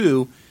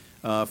2,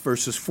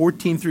 verses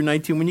 14 through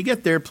 19. When you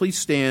get there, please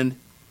stand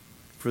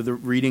for the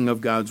reading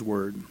of God's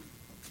Word.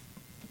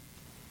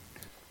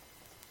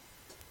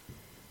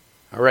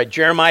 All right,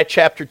 Jeremiah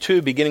chapter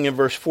 2, beginning in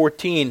verse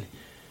 14.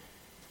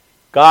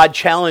 God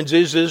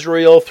challenges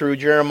Israel through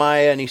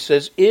Jeremiah, and he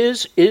says,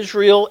 "Is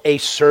Israel a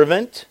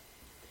servant?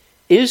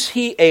 Is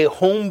he a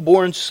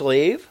homeborn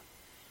slave?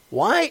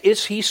 Why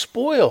is he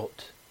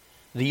spoiled?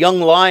 The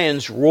young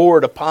lions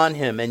roared upon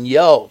him and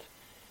yelled,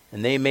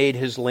 and they made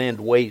his land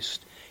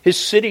waste. His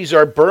cities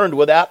are burned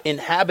without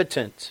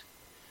inhabitant.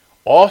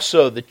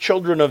 Also the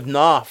children of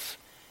Noph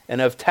and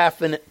of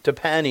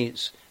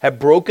Taphanes have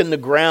broken the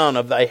ground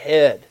of thy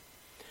head.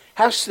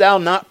 Hast thou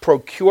not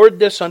procured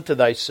this unto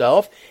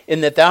thyself,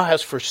 in that thou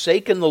hast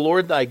forsaken the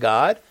Lord thy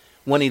God,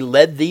 when he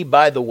led thee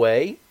by the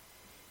way?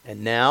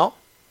 And now,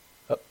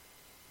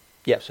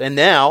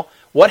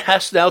 what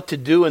hast thou to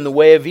do in the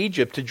way of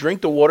Egypt, to drink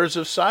the waters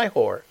of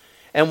Sihor?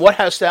 And what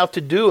hast thou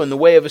to do in the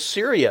way of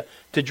Assyria,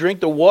 to drink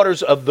the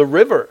waters of the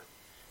river?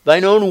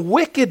 Thine own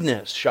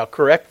wickedness shall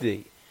correct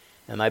thee,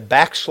 and thy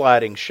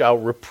backsliding shall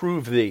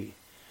reprove thee.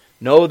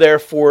 Know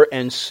therefore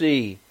and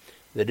see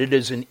that it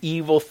is an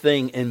evil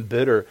thing and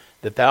bitter,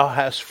 that thou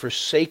hast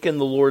forsaken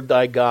the Lord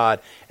thy God,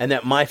 and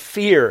that my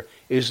fear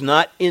is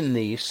not in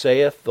thee,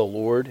 saith the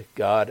Lord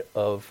God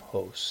of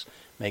hosts."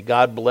 May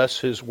God bless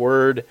his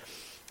word,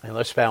 and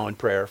let's bow in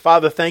prayer.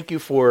 Father, thank you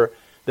for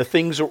the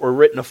things that were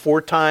written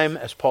aforetime,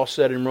 as Paul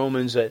said in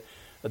Romans, that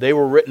they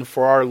were written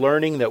for our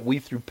learning, that we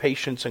through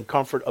patience and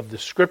comfort of the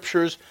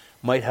Scriptures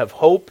might have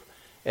hope.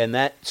 And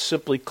that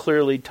simply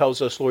clearly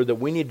tells us, Lord, that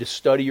we need to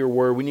study your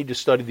word, we need to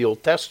study the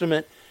Old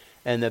Testament,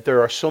 and that there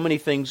are so many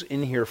things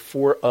in here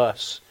for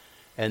us.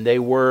 And they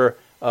were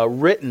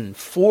written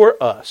for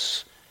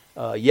us,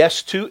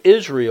 yes, to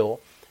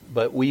Israel,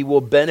 but we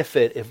will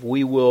benefit if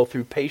we will,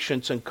 through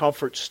patience and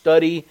comfort,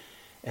 study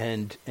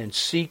and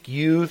seek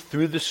you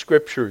through the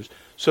Scriptures.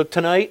 So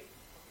tonight,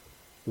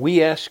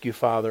 we ask you,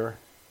 Father,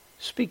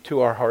 speak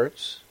to our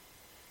hearts,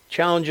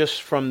 challenge us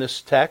from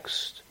this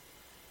text,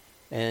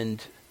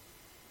 and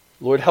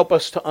Lord, help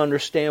us to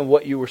understand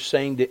what you were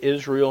saying to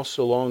Israel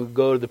so long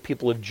ago, to the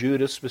people of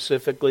Judah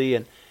specifically,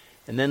 and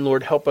then,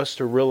 Lord, help us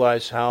to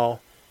realize how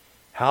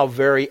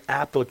very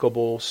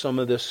applicable some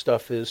of this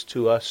stuff is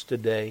to us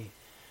today.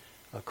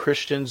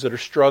 Christians that are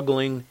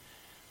struggling,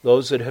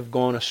 those that have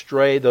gone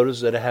astray,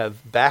 those that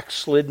have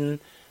backslidden,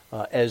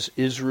 as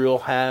Israel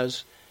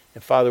has.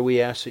 And Father,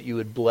 we ask that you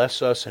would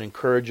bless us and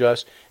encourage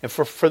us. And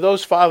for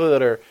those, Father,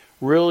 that are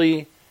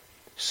really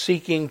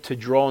seeking to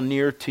draw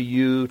near to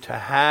you, to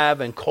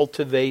have and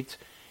cultivate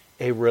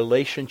a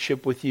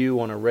relationship with you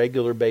on a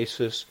regular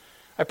basis,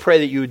 I pray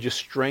that you would just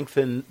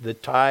strengthen the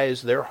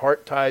ties, their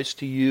heart ties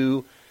to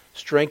you,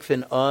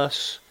 strengthen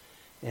us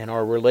and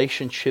our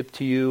relationship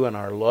to you and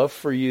our love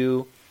for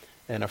you,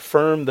 and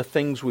affirm the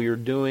things we are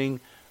doing,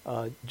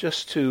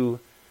 just to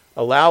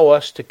allow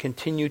us to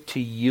continue to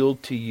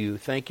yield to you.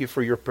 Thank you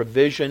for your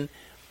provision.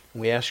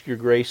 We ask your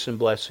grace and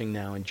blessing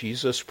now. In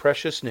Jesus'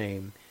 precious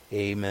name,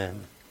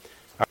 amen.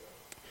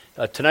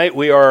 Tonight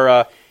we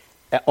are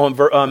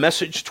on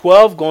message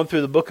 12, going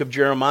through the book of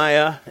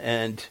Jeremiah,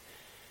 and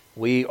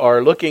we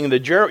are looking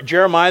at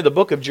Jeremiah. The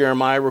book of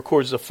Jeremiah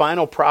records the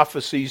final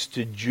prophecies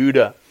to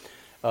Judah,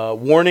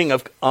 warning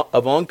of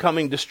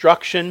oncoming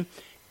destruction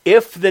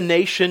if the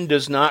nation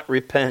does not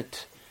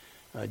repent.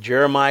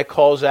 Jeremiah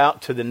calls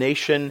out to the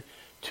nation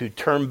to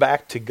turn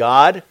back to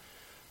God,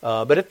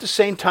 but at the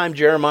same time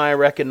Jeremiah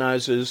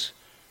recognizes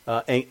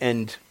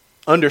and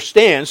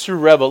understands through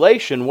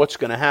revelation what's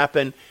going to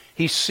happen.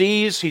 He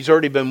sees, he's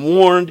already been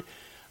warned,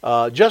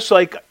 just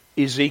like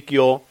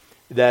Ezekiel,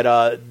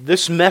 that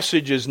this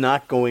message is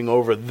not going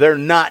over. They're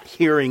not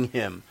hearing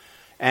him.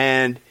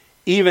 And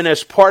even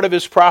as part of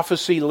his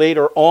prophecy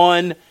later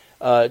on,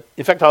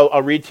 in fact,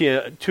 I'll read to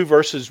you 2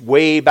 verses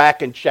way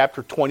back in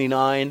chapter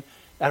 29.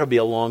 That'll be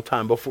a long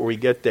time before we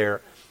get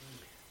there.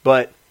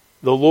 But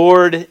the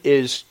Lord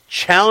is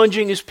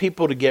challenging his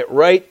people to get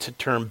right, to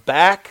turn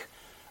back,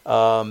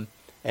 and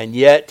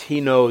yet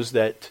he knows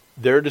that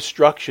their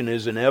destruction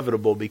is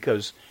inevitable,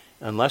 because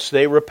unless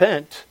they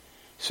repent,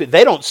 see,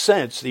 they don't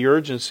sense the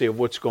urgency of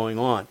what's going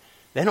on.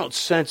 They don't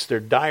sense their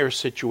dire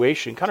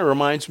situation. Kind of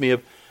reminds me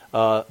of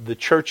the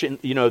church,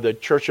 the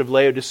church of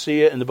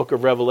Laodicea in the book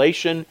of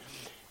Revelation.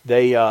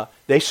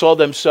 They saw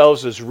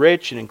themselves as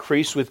rich and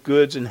increased with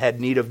goods and had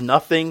need of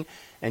nothing.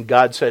 And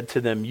God said to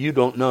them, "You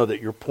don't know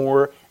that you're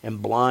poor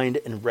and blind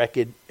and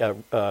wretched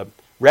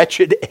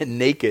and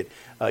naked.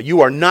 You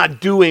are not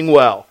doing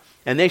well."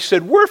 And they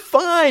said, "We're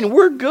fine,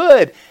 we're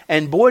good."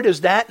 And boy,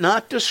 does that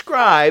not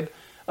describe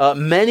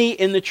many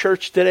in the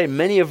church today.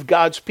 Many of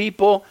God's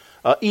people,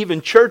 even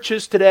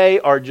churches today,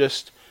 are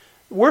just,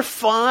 we're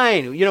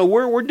fine.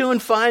 We're doing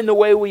fine the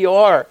way we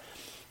are.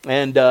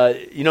 And,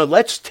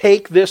 let's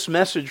take this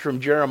message from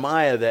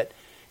Jeremiah that,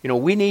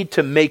 we need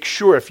to make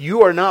sure, if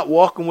you are not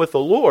walking with the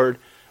Lord,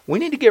 we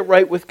need to get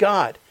right with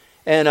God.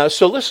 And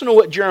so listen to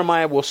what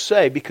Jeremiah will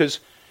say, because,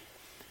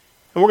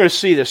 and we're going to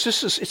see this.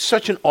 It's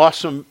such an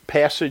awesome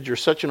passage, or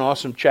such an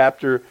awesome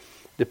chapter.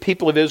 The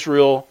people of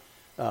Israel,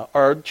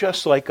 are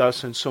just like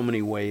us in so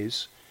many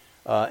ways.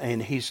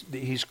 And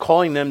he's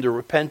calling them to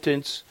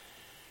repentance.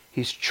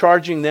 He's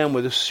charging them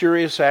with a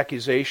serious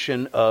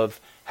accusation of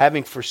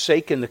having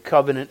forsaken the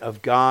covenant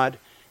of God,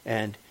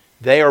 and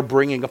they are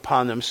bringing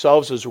upon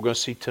themselves, as we're going to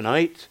see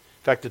tonight.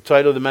 In fact, the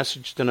title of the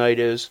message tonight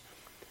is,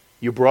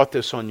 "You Brought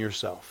This on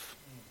Yourself."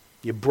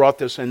 You brought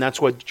this, and that's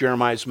what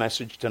Jeremiah's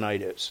message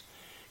tonight is.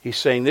 He's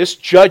saying this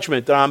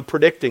judgment that I'm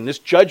predicting, this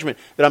judgment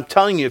that I'm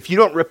telling you, if you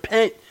don't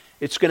repent,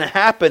 it's going to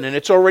happen,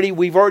 and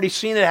we've already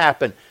seen it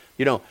happen.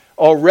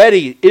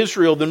 Already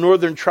Israel, the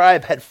northern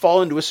tribe, had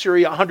fallen to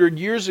Assyria 100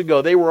 years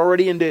ago. They were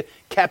already into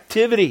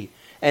captivity.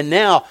 And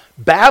now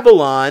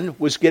Babylon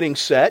was getting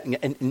set,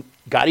 and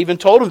God even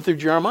told him through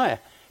Jeremiah,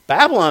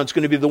 Babylon's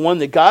going to be the one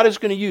that God is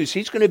going to use.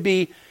 He's going to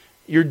be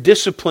your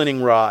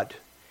disciplining rod.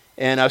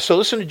 And so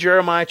listen to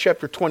Jeremiah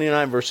chapter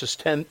 29, verses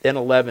 10 and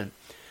 11.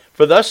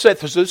 For thus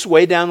saith, this is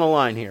way down the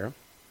line here.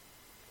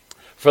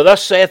 For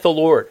thus saith the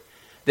Lord,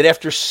 that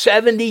after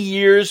 70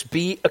 years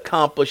be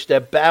accomplished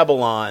at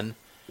Babylon,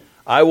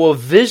 I will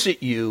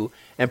visit you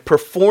and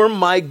perform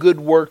my good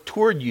work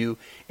toward you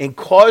in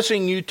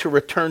causing you to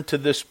return to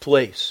this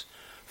place.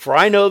 For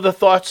I know the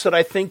thoughts that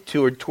I think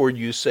toward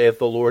you, saith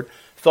the Lord,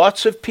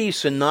 thoughts of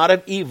peace and not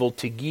of evil,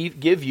 to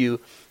give you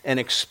an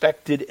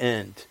expected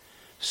end.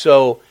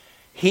 So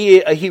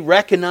he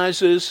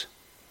recognizes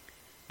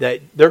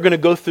that they're going to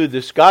go through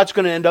this. God's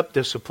going to end up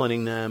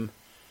disciplining them.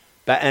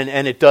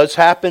 And it does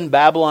happen.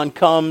 Babylon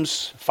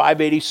comes,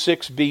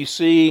 586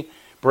 BC,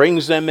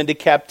 brings them into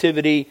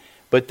captivity.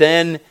 But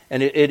then,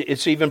 and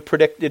it's even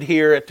predicted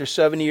here, after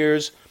 7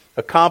 years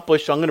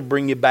accomplished, I'm going to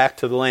bring you back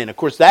to the land. Of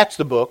course, that's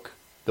the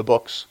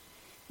books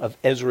of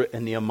Ezra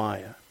and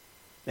Nehemiah,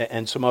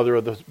 and some other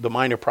of the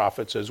minor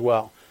prophets as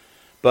well.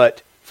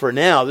 But for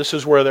now, this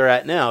is where they're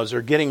at now, is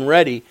they're getting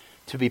ready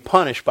to be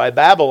punished by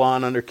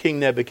Babylon under King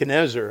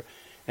Nebuchadnezzar.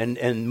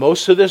 And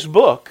most of this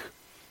book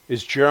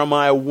is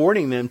Jeremiah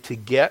warning them to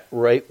get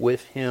right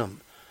with him.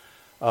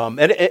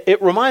 And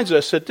it reminds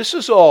us that this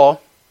is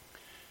all,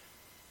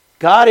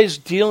 God is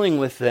dealing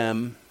with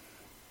them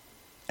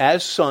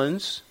as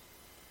sons.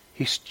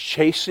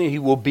 He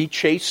will be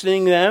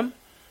chastening them.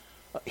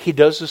 He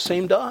does the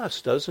same to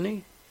us, doesn't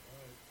he?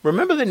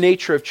 Remember the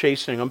nature of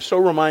chastening. I'm so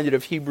reminded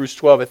of Hebrews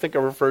 12. I think I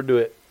referred to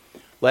it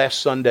last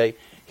Sunday.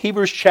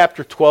 Hebrews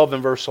chapter 12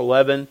 and verse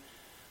 11.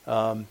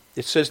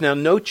 It says, now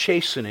no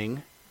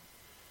chastening,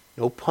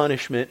 no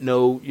punishment,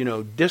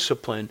 no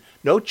discipline,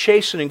 no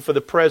chastening for the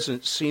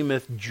present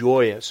seemeth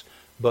joyous,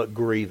 but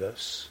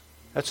grievous.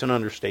 That's an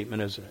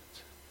understatement, isn't it?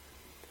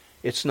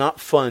 It's not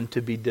fun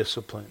to be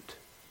disciplined.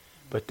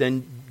 But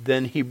then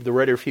the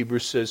writer of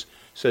Hebrews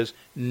says,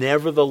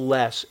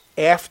 nevertheless,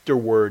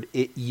 afterward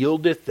it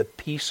yieldeth the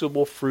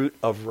peaceable fruit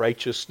of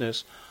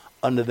righteousness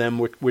unto them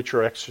which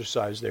are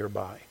exercised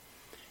thereby.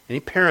 Any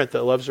parent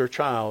that loves their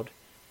child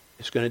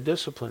is going to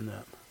discipline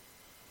them.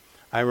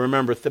 I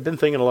remember, I've been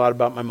thinking a lot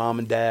about my mom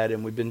and dad,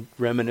 and we've been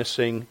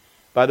reminiscing.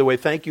 By the way,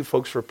 thank you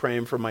folks for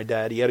praying for my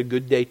dad. He had a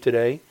good day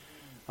today.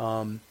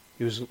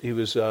 He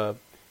was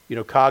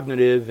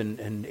cognitive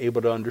and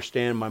able to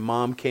understand. My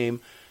mom came.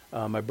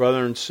 My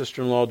brother and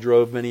sister-in-law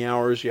drove many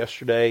hours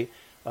yesterday,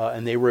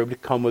 and they were able to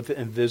come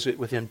and visit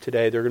with him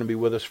today. They're going to be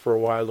with us for a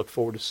while. I look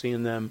forward to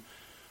seeing them.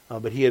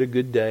 But he had a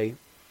good day,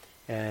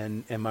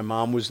 and my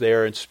mom was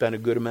there and spent a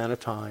good amount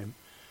of time.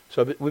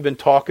 So we've been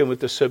talking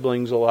with the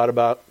siblings a lot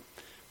about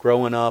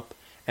growing up,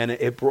 and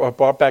it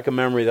brought back a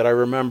memory that I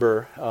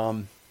remember.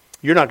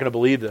 You're not going to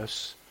believe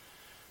this,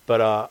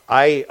 but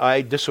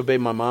I disobeyed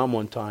my mom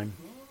one time,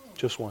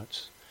 just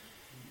once.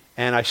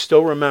 And I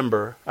still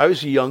remember, I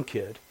was a young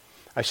kid,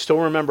 I still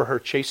remember her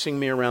chasing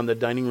me around the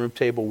dining room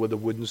table with a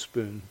wooden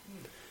spoon.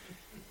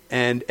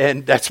 And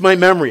that's my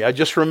memory. I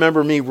just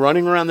remember me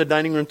running around the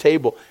dining room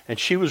table, and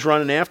she was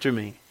running after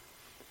me.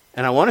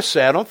 And I want to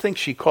say, I don't think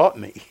she caught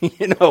me.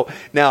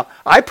 Now,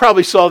 I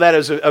probably saw that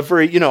as a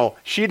very,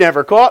 she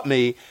never caught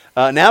me.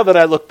 Now that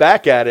I look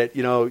back at it,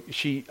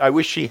 I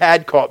wish she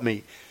had caught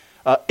me.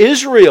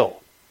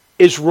 Israel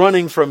is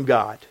running from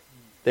God.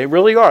 They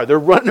really are. They're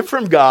running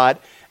from God.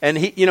 And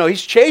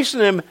he's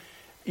chasing them.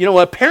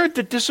 A parent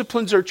that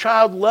disciplines their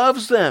child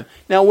loves them.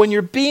 Now, when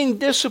you're being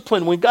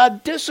disciplined, when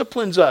God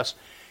disciplines us,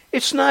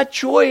 it's not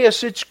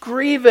joyous, it's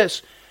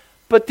grievous.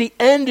 But the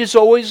end is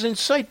always in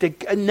sight.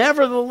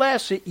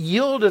 Nevertheless, it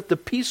yieldeth the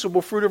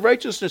peaceable fruit of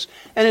righteousness.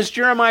 And as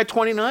Jeremiah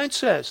 29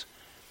 says,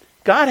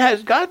 God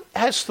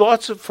has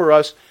thoughts for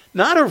us,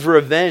 not of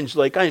revenge,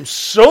 like I am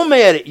so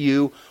mad at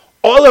you,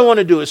 all I want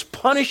to do is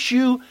punish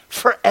you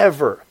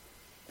forever.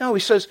 No, he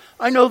says,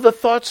 I know the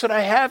thoughts that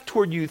I have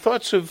toward you,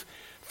 thoughts of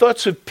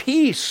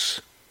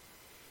peace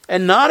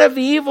and not of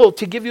evil,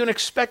 to give you an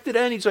expected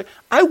end. He's like,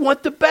 I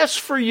want the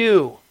best for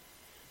you.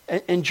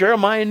 And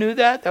Jeremiah knew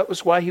that. That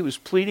was why he was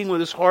pleading with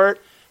his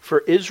heart for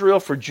Israel,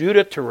 for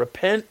Judah to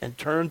repent and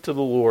turn to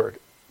the Lord.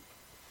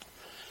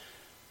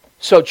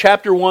 So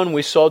chapter 1,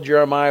 we saw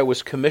Jeremiah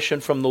was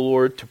commissioned from the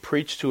Lord to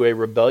preach to a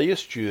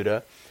rebellious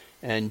Judah.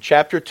 And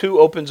chapter 2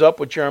 opens up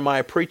with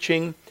Jeremiah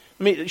preaching.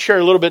 Let me share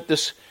a little bit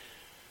this.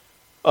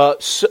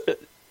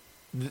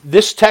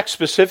 this text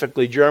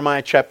specifically,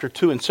 Jeremiah chapter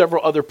 2, and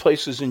several other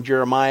places in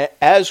Jeremiah,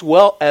 as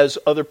well as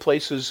other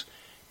places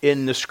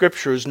in the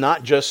Scriptures,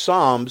 not just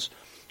Psalms,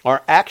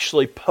 are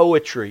actually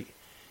poetry.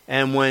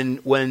 And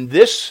when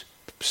this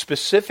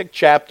specific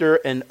chapter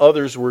and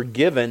others were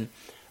given,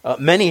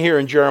 many here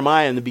in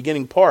Jeremiah in the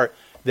beginning part,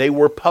 they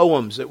were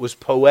poems. It was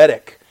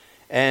poetic.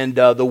 And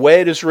the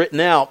way it is written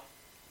out,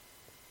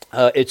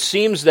 it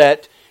seems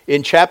that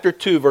in chapter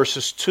 2,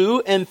 verses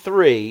 2 and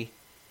 3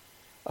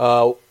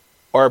 are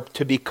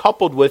to be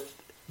coupled with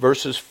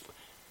verses,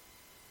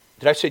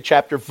 did I say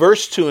chapter?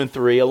 Verse 2 and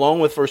 3, along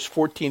with verse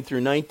 14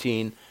 through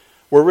 19,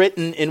 were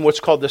written in what's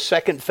called the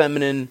second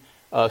feminine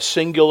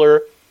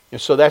singular. And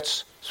so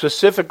that's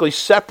specifically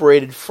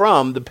separated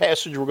from the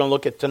passage we're going to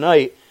look at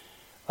tonight,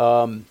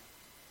 what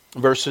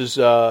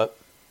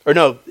we're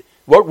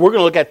going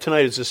to look at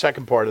tonight is the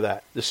second part of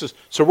that.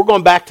 So we're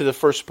going back to the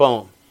first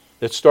poem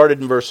that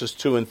started in verses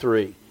 2 and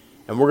 3.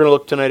 And we're going to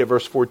look tonight at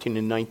verse 14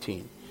 and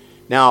 19.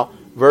 Now,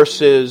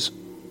 verses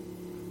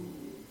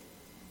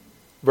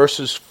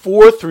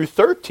 4 through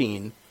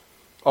 13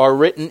 are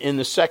written in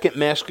the second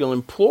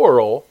masculine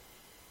plural.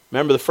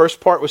 Remember, the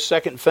first part was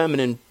second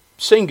feminine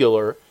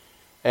singular,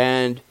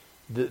 and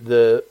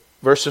the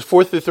verses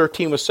 4 through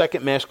 13 was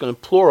second masculine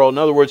plural. In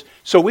other words,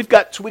 so we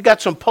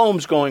got some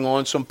poems going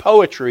on, some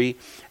poetry,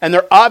 and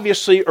they're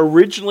obviously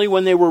originally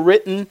when they were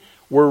written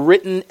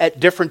at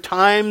different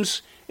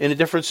times in a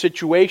different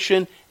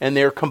situation, and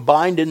they're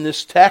combined in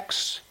this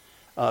text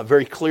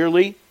very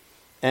clearly.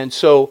 And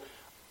so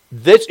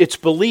it's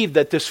believed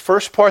that this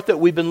first part that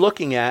we've been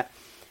looking at,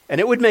 and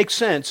it would make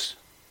sense.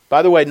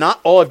 By the way, not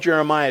all of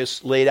Jeremiah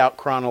is laid out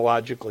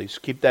chronologically, so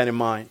keep that in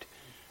mind.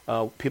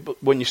 People,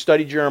 when you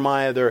study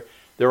Jeremiah,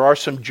 there are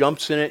some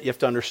jumps in it. You have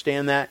to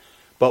understand that.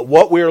 But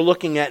what we are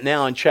looking at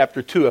now in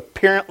chapter 2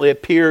 apparently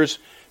appears,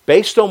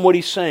 based on what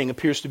he's saying,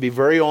 appears to be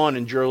very on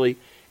in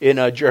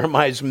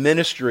Jeremiah's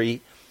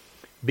ministry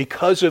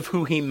because of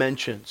who he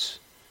mentions.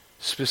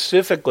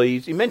 Specifically,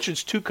 he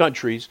mentions two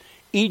countries,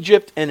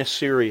 Egypt and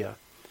Assyria.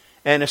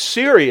 And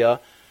Assyria,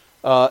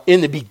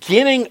 in the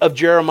beginning of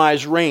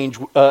Jeremiah's reign,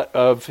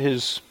 of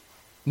his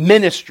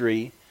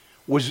ministry,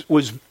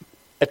 was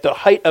at the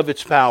height of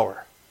its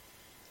power.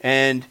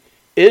 And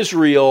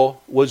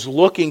Israel was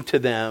looking to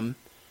them,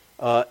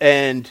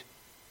 and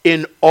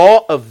in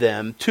awe of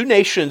them, two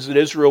nations that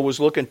Israel was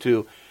looking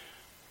to.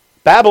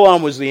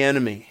 Babylon was the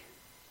enemy.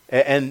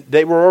 And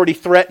they were already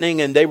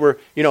threatening, and they were,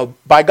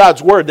 by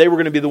God's word, they were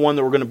going to be the one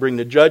that were going to bring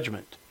the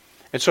judgment.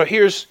 And so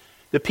here's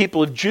the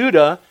people of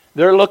Judah.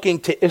 They're looking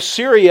to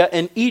Assyria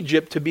and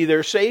Egypt to be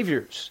their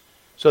saviors.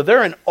 So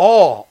they're in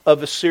awe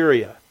of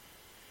Assyria.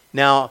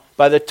 Now,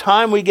 by the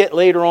time we get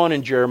later on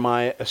in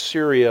Jeremiah,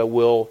 Assyria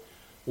will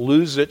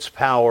lose its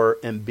power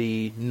and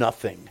be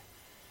nothing.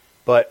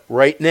 But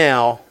right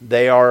now,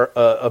 they are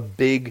a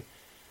big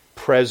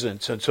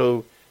presence. And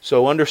so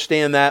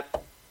understand that.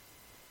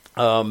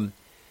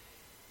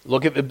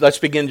 Let's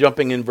begin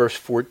jumping in verse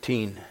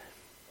 14.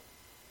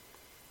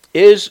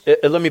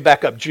 Let me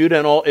back up. Judah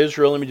and all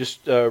Israel. Let me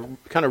just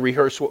kind of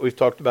rehearse what we've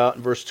talked about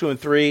in verse 2 and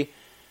 3.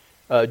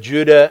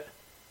 Judah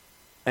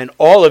and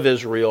all of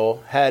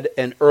Israel had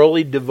an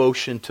early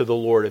devotion to the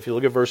Lord. If you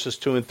look at verses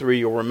 2 and 3,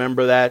 you'll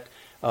remember that.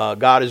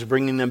 God is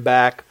bringing them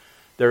back.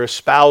 Their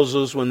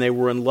spouses, when they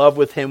were in love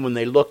with Him, when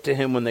they looked to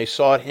Him, when they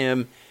sought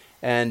Him,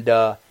 and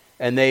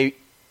they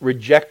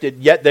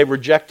rejected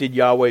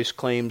Yahweh's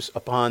claims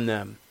upon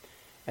them.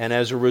 And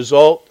as a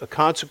result, a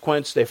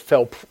consequence, they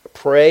fell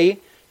prey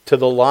to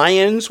the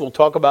lions. We'll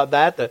talk about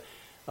that.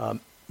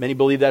 Many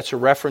believe that's a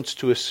reference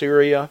to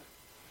Assyria.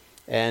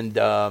 And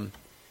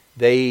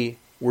they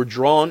were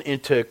drawn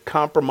into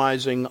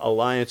compromising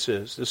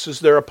alliances. This is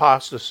their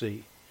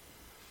apostasy.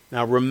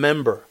 Now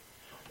remember,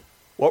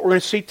 what we're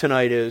going to see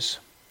tonight is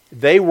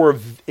they were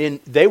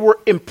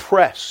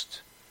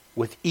impressed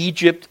with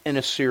Egypt and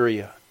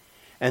Assyria.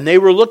 And they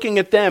were looking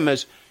at them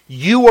as,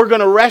 you are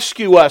going to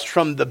rescue us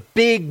from the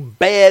big,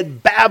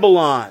 bad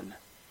Babylon.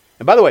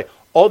 And by the way,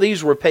 all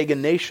these were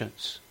pagan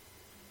nations.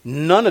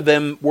 None of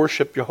them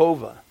worshiped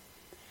Jehovah.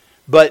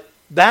 But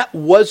that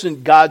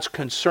wasn't God's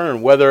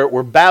concern, whether it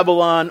were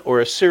Babylon or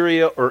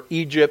Assyria or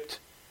Egypt.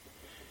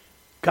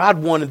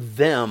 God wanted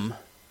them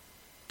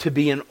to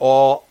be in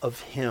awe of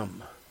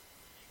Him.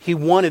 He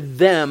wanted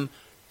them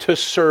to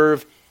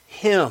serve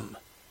Him.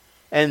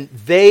 And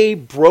they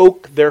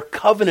broke their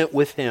covenant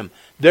with Him.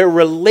 Their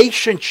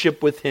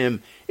relationship with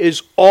Him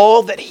is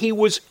all that He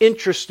was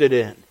interested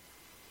in.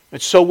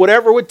 And so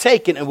whatever would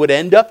take it, it would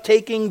end up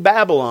taking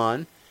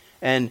Babylon.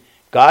 And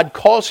God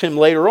calls him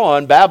later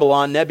on,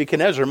 Babylon,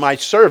 Nebuchadnezzar, my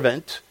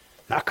servant.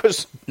 Not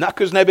because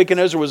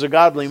Nebuchadnezzar was a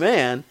godly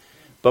man,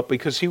 but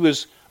because he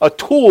was a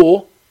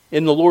tool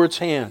in the Lord's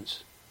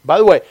hands. By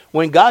the way,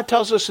 when God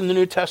tells us in the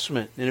New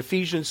Testament, in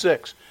Ephesians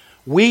 6,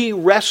 we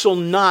wrestle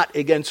not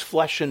against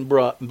flesh and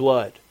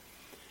blood.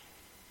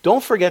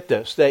 Don't forget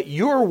this, that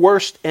your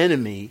worst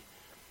enemy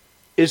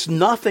is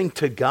nothing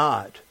to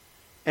God.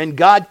 And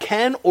God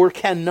can or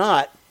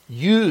cannot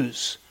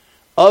use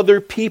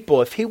other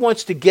people. If He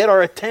wants to get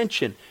our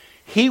attention,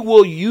 He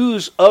will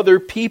use other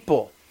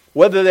people.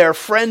 whether they're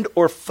friend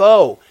or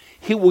foe.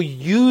 He will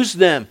use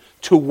them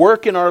to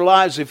work in our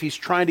lives if he's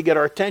trying to get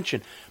our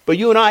attention. But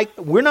you and I,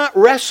 we're not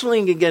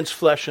wrestling against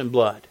flesh and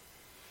blood.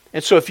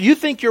 And so if you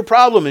think your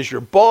problem is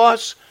your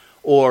boss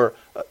or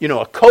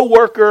a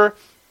coworker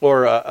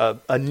or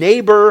a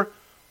neighbor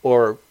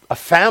or a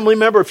family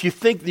member, if you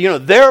think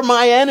they're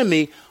my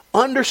enemy,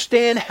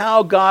 understand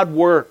how God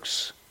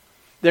works.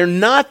 They're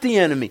not the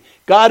enemy.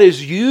 God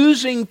is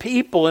using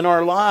people in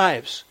our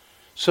lives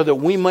so that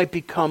we might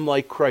become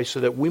like Christ,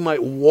 so that we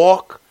might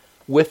walk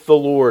with the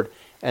Lord.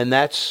 And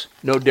that's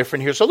no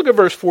different here. So look at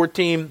verse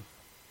 14.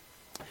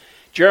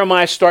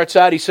 Jeremiah starts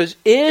out, he says,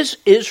 "Is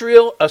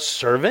Israel a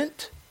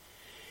servant?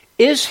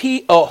 Is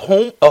he a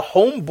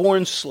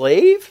homeborn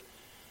slave?"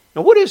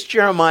 Now what is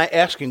Jeremiah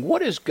asking?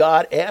 What is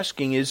God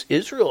asking? Is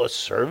Israel a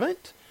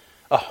servant?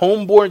 A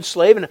homeborn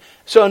slave? And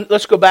so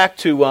let's go back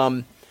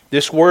to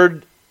this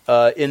word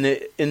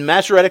in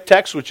Masoretic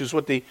text, which is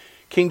what the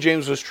King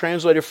James was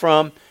translated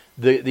from.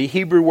 The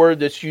Hebrew word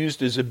that's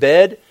used is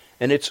ebed,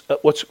 and it's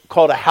what's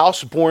called a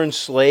house-born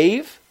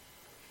slave.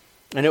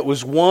 And it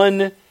was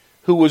one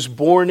who was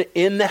born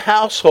in the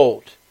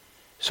household.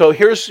 So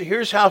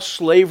here's how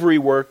slavery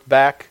worked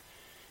back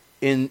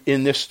in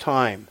this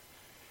time.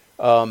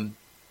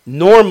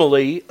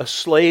 Normally, a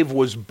slave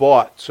was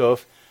bought. So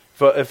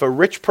if a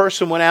rich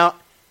person went out,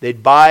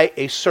 they'd buy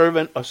a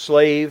servant, a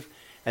slave,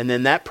 and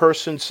then that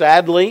person,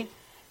 sadly,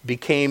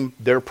 became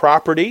their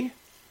property,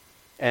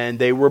 and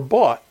they were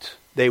bought.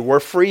 They were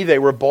free, they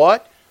were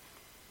bought,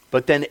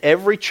 but then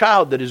every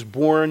child that is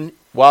born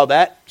while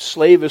that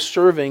slave is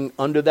serving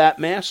under that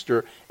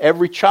master,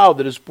 every child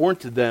that is born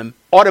to them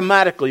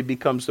automatically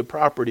becomes the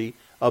property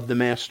of the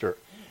master.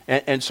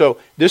 And so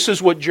this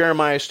is what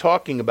Jeremiah is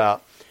talking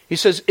about. He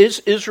says, is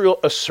Israel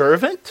a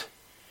servant?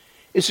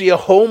 Is he a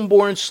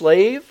homeborn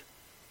slave?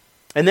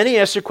 And then he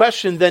asks the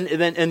question, and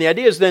the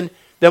idea is then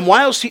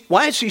why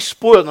is he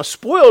spoiled? Now,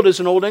 spoiled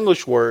is an Old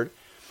English word,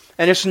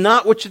 and it's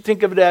not what you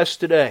think of it as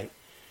today.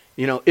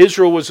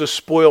 Israel was a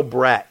spoiled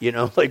brat,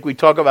 like we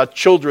talk about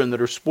children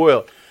that are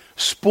spoiled.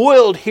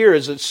 Spoiled here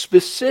is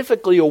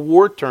specifically a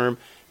war term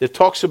that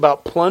talks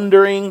about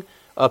plundering,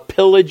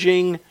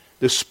 pillaging,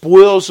 the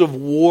spoils of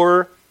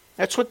war.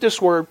 That's what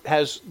this word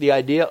has the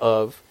idea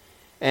of.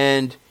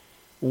 And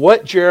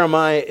what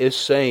Jeremiah is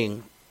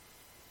saying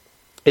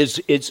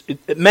is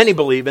many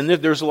believe, and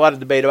there's a lot of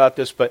debate about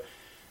this, but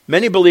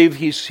many believe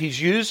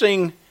he's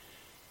using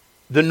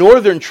the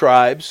northern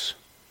tribes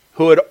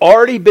who had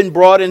already been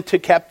brought into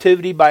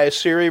captivity by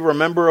Assyria,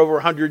 remember, over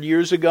 100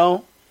 years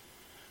ago.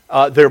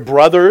 Their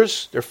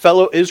brothers, their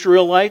fellow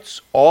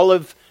Israelites, all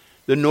of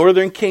the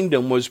northern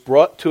kingdom was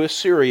brought to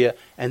Assyria,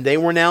 and they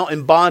were now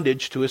in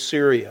bondage to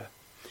Assyria.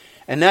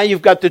 And now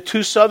you've got the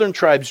two southern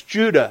tribes,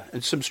 Judah,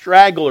 and some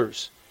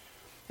stragglers.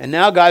 And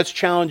now God's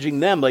challenging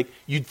them. Like,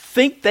 you'd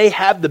think they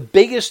have the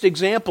biggest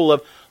example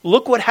of,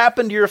 look what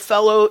happened to your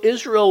fellow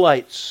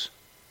Israelites.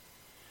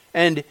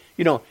 And,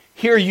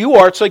 here you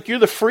are, it's like you're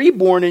the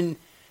freeborn,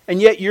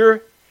 and yet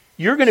you're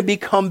going to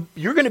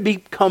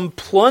become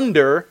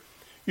plunder.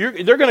 They're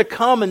going to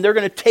come and they're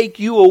going to take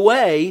you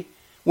away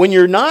when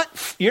you're not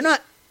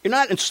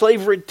in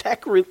slavery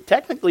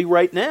technically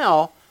right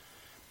now,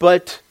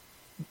 but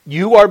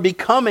you are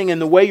becoming, in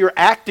the way you're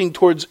acting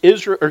towards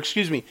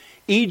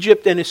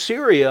Egypt and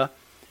Assyria,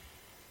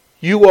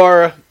 you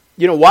are,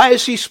 why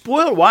is he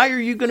spoiled? Why are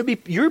you going to be,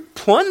 you're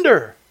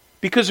plunder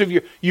because of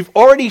you've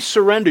already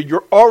surrendered.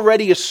 You're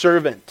already a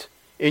servant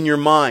in your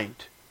mind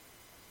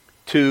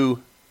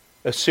to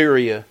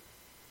Assyria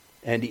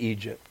and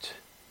Egypt.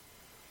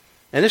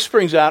 And this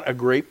brings out a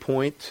great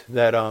point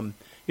that,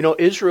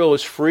 Israel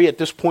is free. At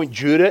this point,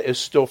 Judah is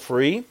still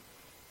free.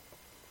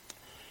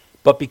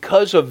 But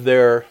because of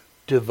their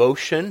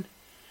devotion,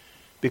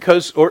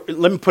 or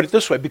let me put it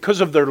this way,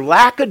 because of their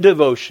lack of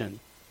devotion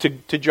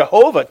to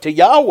Jehovah, to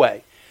Yahweh,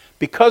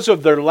 because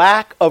of their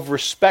lack of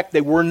respect,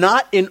 they were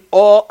not in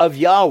awe of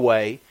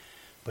Yahweh,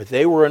 but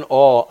they were in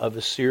awe of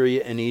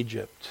Assyria and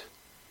Egypt.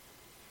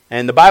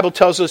 And the Bible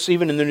tells us,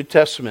 even in the New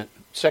Testament,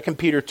 2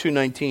 Peter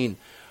 2:19,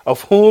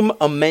 of whom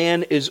a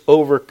man is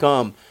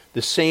overcome,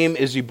 the same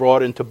is he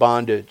brought into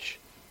bondage.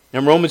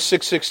 And Romans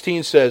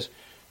 6:16 says,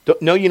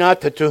 know ye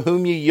not that to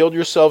whom ye yield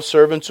yourselves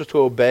servants to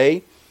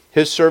obey,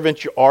 his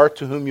servants you are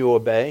to whom you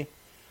obey?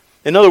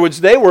 In other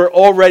words, they were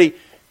already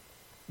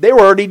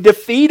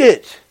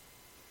defeated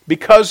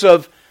because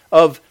of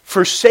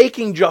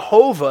forsaking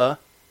Jehovah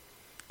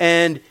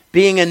and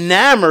being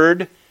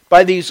enamored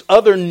by these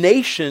other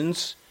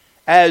nations,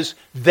 as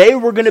they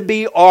were going to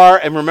be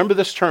and remember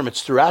this term,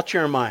 it's throughout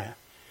Jeremiah,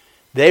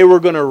 they were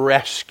going to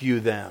rescue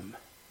them.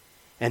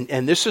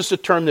 And this is the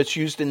term that's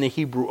used in the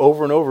Hebrew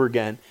over and over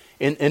again,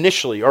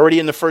 initially, already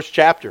in the first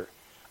chapter.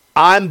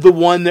 I'm the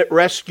one that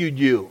rescued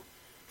you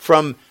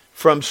from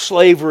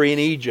slavery in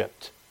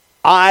Egypt.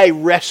 I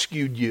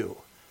rescued you.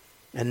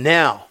 And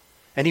now,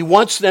 and he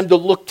wants them to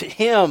look to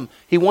him.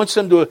 He wants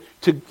them to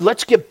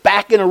let's get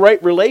back in a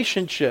right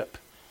relationship.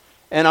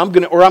 And I'm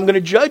going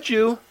to judge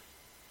you.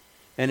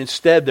 And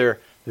instead,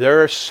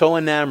 they're so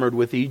enamored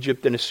with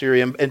Egypt and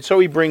Assyria. And so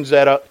he brings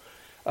that up.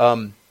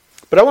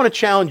 But I want to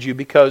challenge you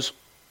because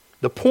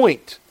the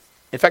point,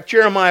 in fact,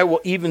 Jeremiah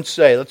will even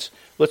say,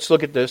 let's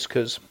look at this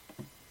because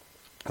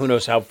who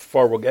knows how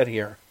far we'll get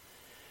here.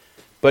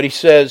 But he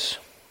says,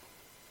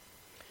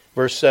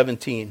 verse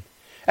 17.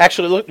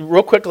 Actually, look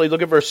real quickly,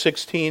 look at verse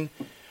 16.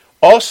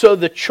 Also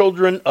the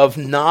children of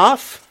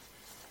Naph.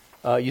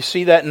 You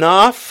see that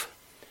Naph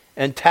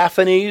and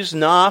Taphanes.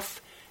 Naph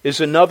is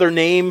another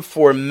name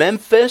for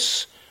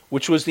Memphis,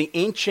 which was the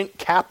ancient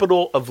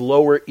capital of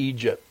Lower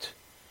Egypt,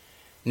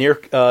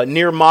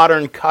 near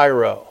modern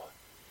Cairo.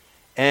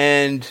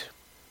 And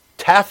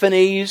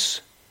Taphanes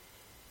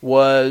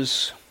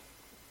was...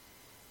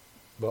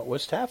 What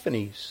was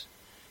Taphanes?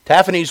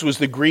 Taphanes was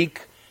the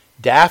Greek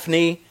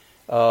Daphne,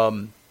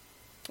 and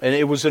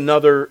it was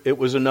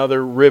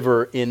another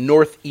river in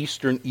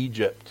northeastern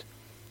Egypt.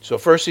 So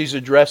first he's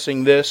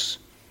addressing this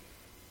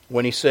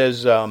when he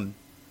says, let's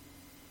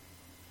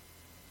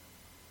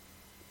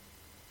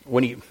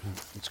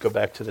go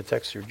back to the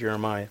text here,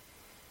 Jeremiah.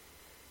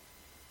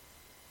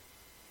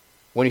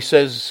 When he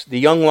says, the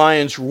young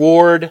lions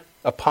roared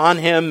upon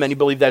him, many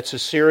believe that's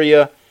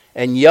Assyria,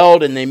 and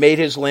yelled, and they made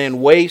his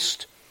land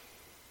waste,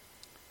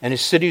 and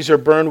his cities are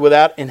burned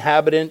without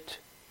inhabitant.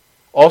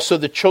 Also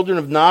the children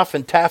of Naph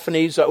and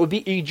Taphanes, that would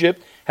be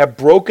Egypt, have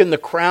broken the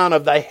crown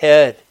of thy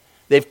head.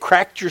 They've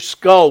cracked your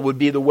skull, would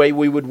be the way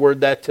we would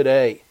word that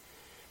today.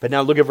 But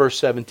now look at verse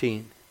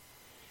 17.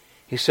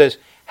 He says,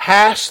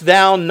 hast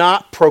thou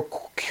not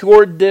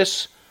procured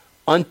this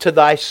unto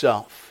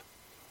thyself?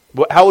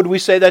 How would we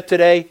say that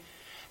today?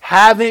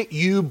 Haven't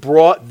you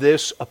brought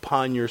this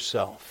upon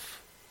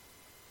yourself?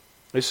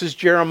 This is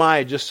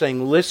Jeremiah just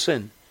saying,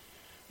 listen,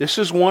 this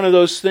is one of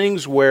those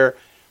things where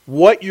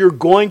what you're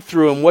going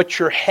through and what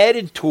you're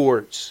headed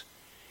towards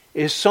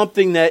is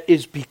something that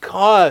is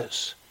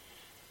because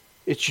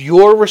it's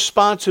your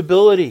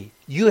responsibility.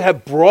 You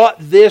have brought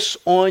this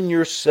on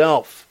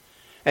yourself.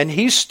 And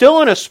he's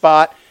still in a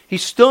spot,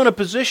 he's still in a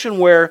position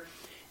where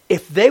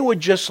if they would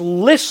just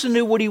listen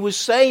to what he was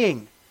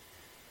saying,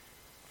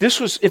 this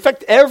was, in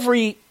fact,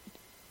 every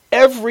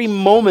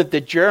moment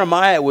that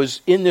Jeremiah was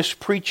in this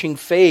preaching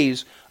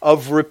phase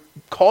of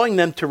calling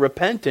them to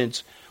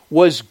repentance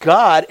was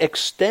God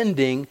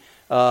extending,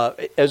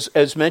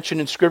 as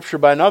mentioned in Scripture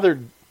by another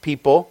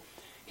people,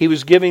 he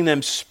was giving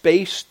them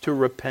space to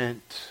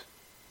repent.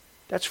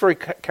 That's very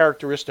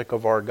characteristic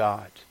of our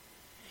God.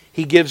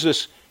 He gives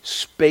us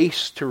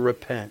space to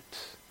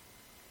repent.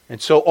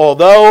 And so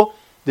although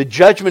the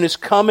judgment is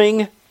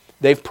coming,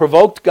 they've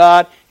provoked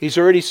God, he's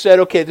already said,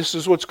 okay, this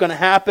is what's going to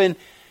happen.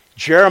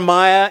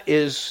 Jeremiah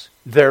is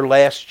their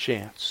last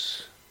chance.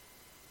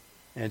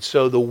 And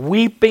so the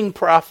weeping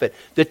prophet,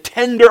 the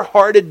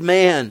tender-hearted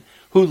man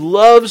who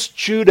loves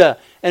Judah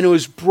and who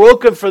is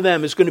broken for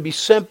them is going to be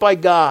sent by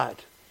God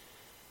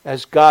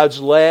as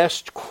God's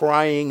last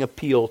crying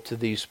appeal to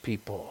these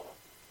people.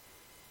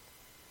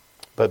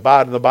 But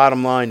the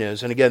bottom line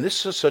is, and again,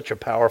 this is such a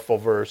powerful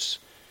verse,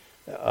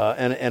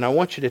 and I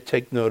want you to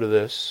take note of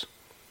this.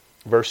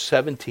 Verse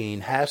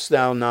 17, hast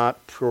thou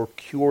not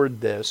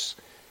procured this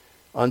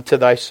unto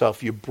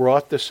thyself? You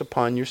brought this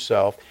upon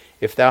yourself.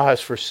 If thou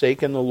hast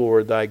forsaken the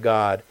Lord thy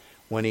God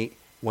when he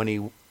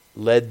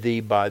led thee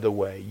by the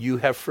way. You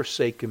have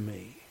forsaken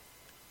me.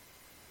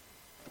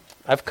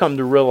 I've come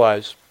to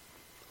realize,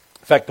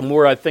 in fact, the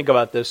more I think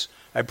about this,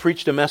 I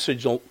preached a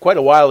message quite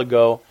a while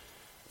ago,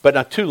 but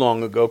not too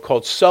long ago,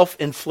 called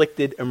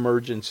Self-Inflicted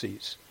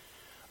Emergencies.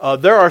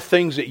 There are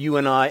things that you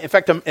and I, in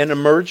fact, an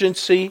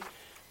emergency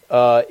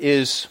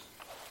is,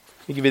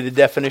 let me give you the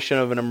definition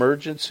of an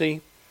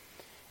emergency.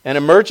 An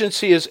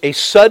emergency is a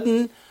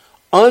sudden,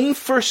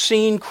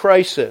 unforeseen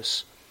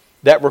crisis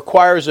that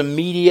requires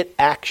immediate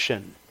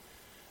action.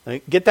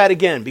 Get that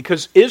again,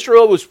 because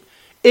Israel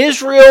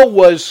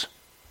was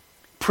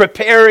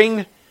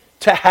preparing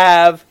to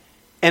have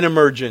an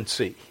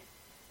emergency.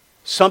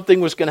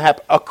 Something was going to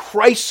happen. A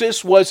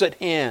crisis was at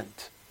hand.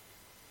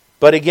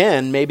 But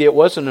again, maybe it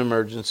was an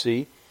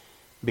emergency,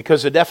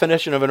 because the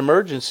definition of an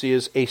emergency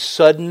is a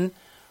sudden,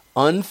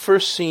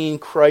 unforeseen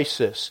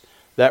crisis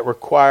that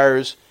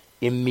requires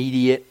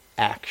immediate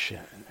action.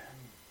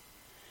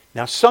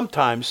 Now,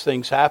 sometimes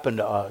things happen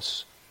to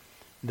us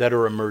that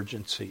are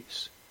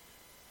emergencies.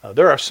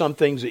 There are some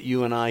things that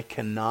you and I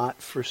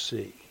cannot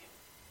foresee.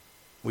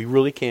 We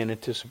really can't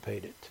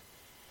anticipate it.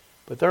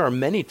 But there are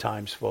many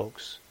times,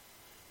 folks,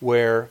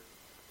 where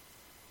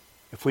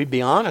if we'd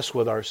be honest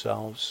with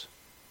ourselves,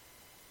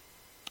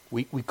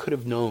 we could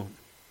have known.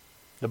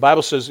 The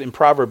Bible says in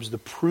Proverbs, the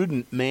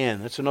prudent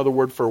man, that's another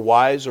word for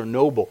wise or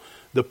noble,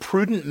 the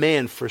prudent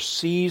man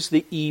foresees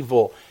the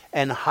evil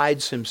and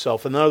hides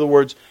himself. In other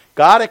words,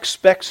 God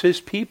expects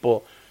his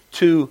people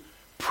to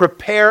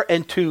prepare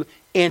and to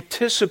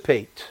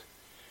anticipate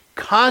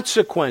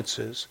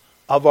consequences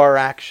of our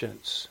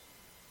actions.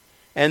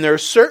 And there are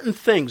certain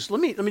things.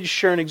 Let me just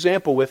share an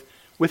example with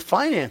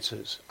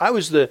finances. I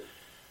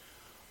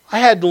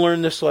had to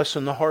learn this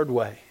lesson the hard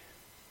way.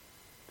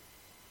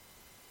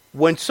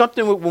 When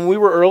we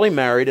were early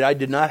married and I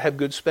did not have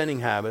good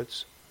spending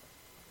habits,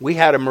 we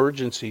had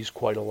emergencies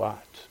quite a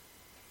lot.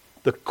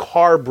 The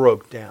car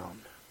broke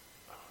down.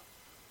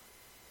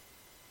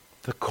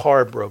 the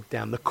car broke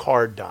down. The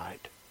car died.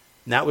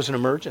 And that was an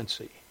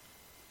emergency.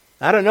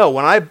 I don't know.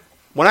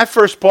 When I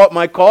first bought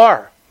my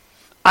car,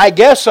 I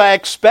guess I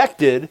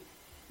expected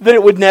that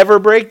it would never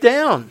break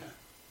down.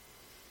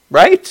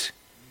 Right?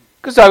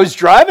 Because I was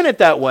driving it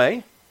that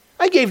way.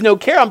 I gave no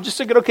care. I'm just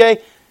thinking,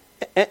 okay,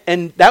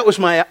 and that was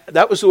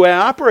the way I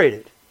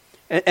operated.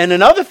 And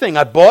another thing,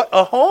 I bought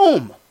a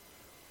home.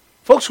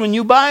 Folks, when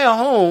you buy a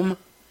home,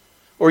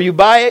 or you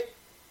buy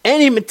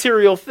any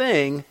material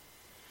thing,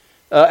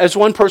 as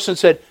one person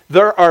said,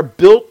 there are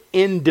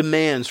built-in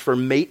demands for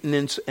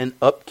maintenance and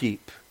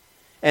upkeep.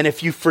 And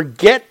if you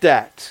forget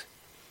that,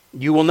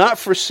 you will not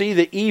foresee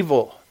the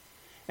evil,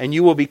 and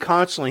you will be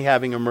constantly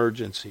having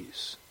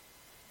emergencies.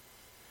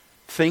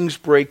 Things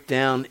break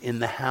down in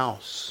the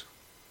house.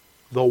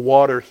 The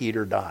water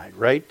heater died,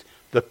 right?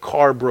 The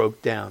car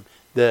broke down.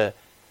 The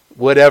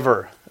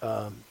whatever,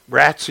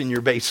 rats in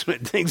your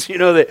basement, things,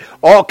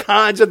 all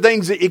kinds of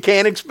things that you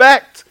can't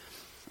expect.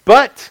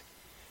 But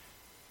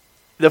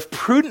the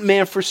prudent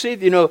man foreseeth,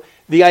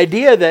 the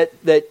idea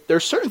that there are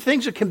certain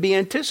things that can be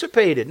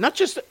anticipated, not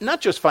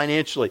just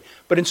financially,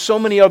 but in so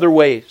many other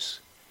ways.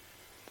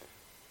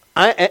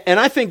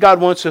 I think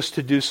God wants us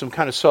to do some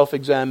kind of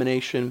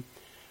self-examination.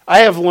 I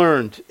have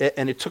learned,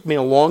 and it took me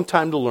a long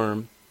time to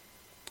learn,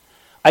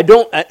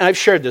 I've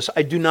shared this,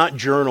 I do not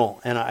journal,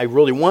 and I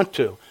really want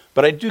to,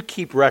 but I do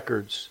keep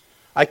records.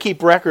 I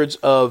keep records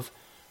of,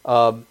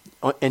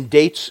 and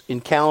dates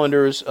in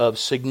calendars of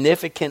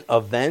significant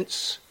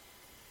events,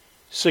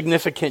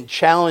 significant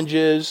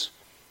challenges.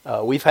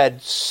 We've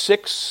had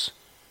 6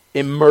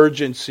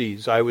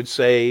 emergencies, I would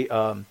say,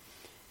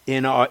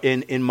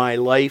 in my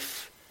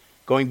life,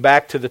 going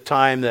back to the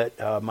time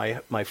that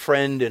my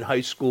friend in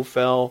high school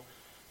fell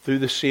through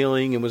the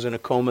ceiling and was in a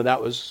coma.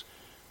 That was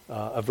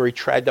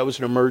that was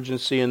an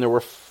emergency, and there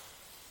were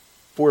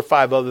 4 or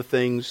 5 other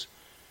things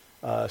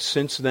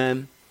since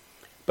then.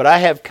 But I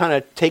have kind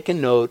of taken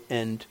note,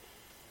 and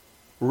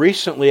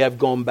recently I've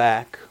gone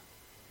back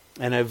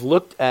and I've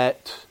looked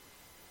at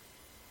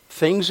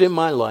things in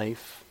my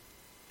life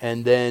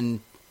and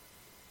then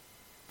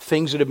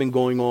things that have been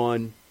going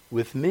on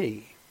with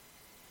me.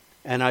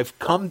 And I've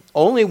come,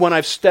 only when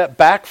I've stepped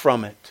back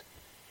from it,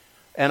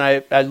 and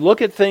I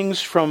look at things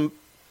from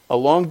a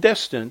long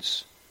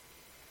distance.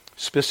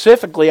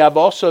 Specifically, I've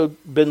also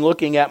been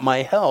looking at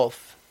my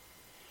health,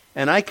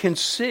 and I can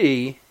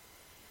see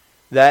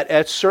that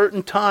at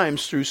certain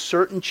times, through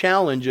certain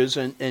challenges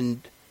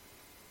and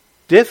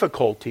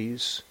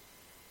difficulties,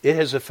 it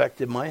has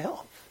affected my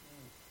health.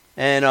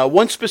 And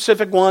one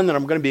specific one that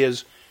I'm going to be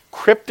as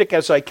cryptic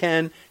as I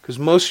can, because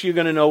most of you are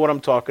going to know what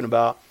I'm talking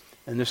about,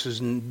 and this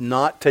is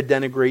not to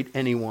denigrate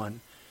anyone,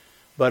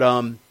 but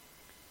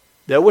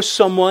there was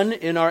someone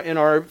in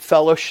our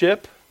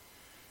fellowship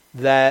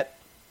that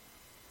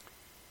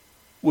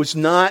was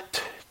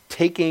not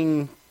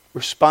taking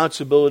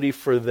responsibility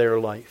for their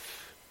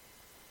life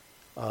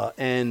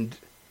and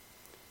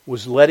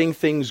was letting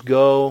things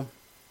go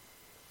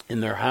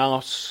in their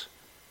house,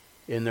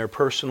 in their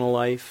personal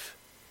life,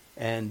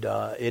 and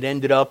it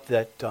ended up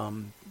that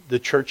the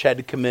church had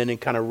to come in and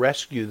kind of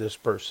rescue this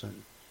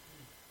person,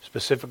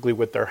 specifically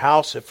with their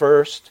house at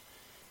first.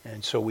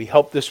 And so we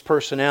helped this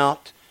person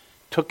out,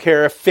 took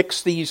care of,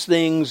 fixed these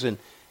things, and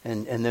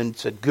then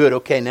said, good,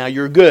 okay, now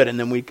you're good. And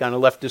then we kind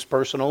of left this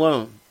person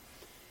alone.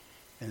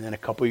 And then a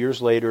couple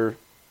years later,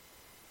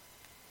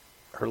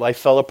 her life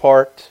fell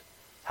apart,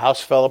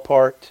 house fell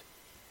apart,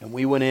 and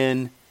we went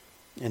in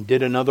and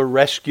did another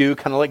rescue,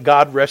 kind of like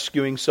God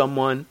rescuing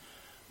someone.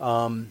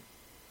 And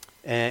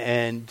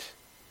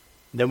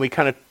then we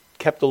kind of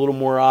kept a little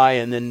more eye,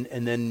 and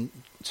then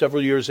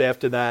several years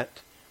after that,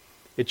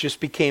 it just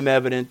became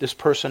evident this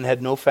person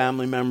had no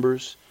family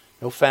members,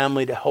 no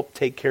family to help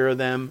take care of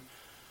them.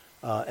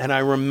 And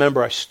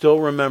I still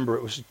remember,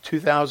 it was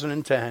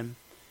 2010,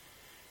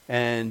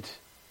 and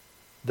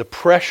the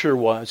pressure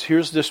was,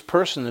 here's this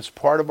person that's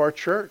part of our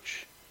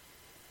church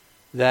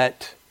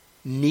that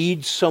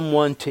needs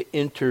someone to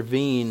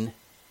intervene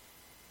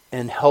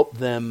and help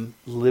them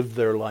live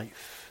their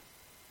life.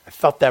 I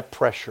felt that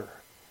pressure.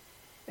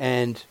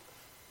 And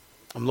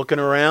I'm looking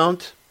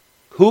around.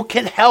 Who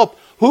can help?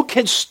 Who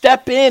can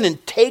step in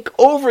and take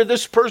over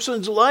this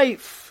person's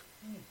life?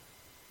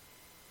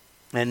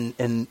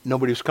 And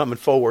nobody was coming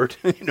forward.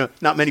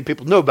 Not many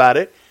people knew about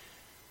it.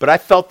 But I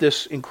felt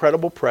this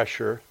incredible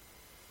pressure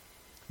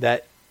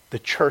that the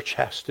church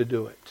has to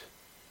do it.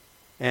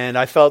 And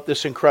I felt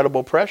this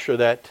incredible pressure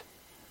that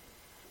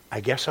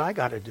I guess I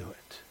got to do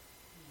it.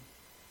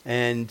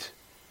 And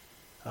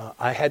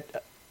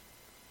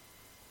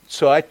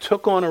so I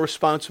took on a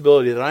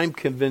responsibility that I'm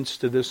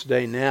convinced to this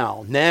day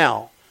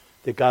now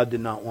that God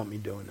did not want me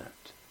doing that.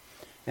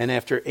 And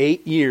after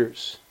 8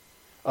 years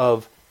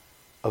of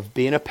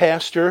being a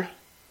pastor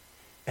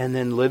and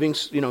then living,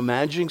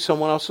 managing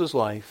someone else's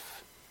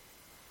life,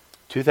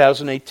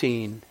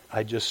 2018,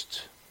 I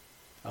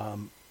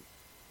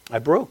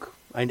broke.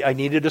 I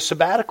needed a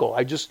sabbatical.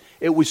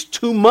 It was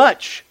too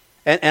much.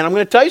 And I'm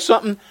going to tell you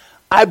something.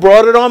 I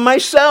brought it on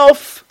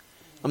myself.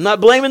 I'm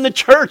not blaming the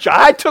church.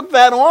 I took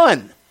that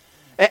on.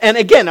 And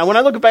again, when I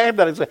look back at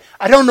that, it's like,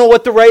 I don't know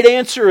what the right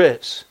answer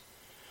is.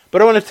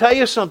 But I want to tell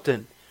you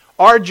something.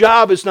 Our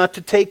job is not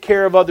to take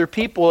care of other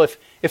people if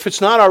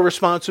it's not our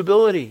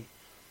responsibility.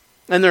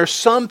 And there are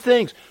some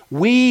things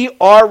we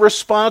are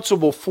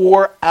responsible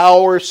for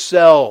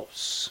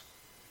ourselves.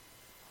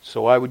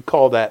 So I would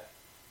call that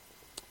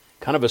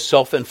kind of a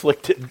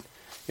self-inflicted.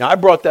 I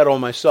brought that on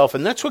myself.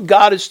 And that's what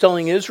God is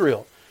telling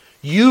Israel.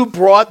 You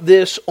brought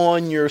this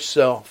on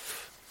yourself.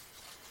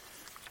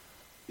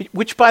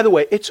 Which, by the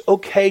way, it's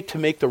okay to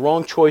make the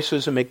wrong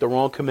choices and make the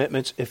wrong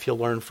commitments if you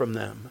learn from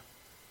them.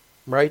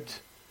 Right?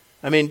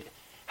 I mean,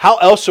 how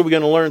else are we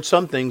going to learn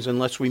some things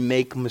unless we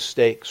make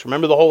mistakes?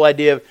 Remember the whole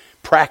idea of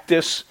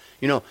practice?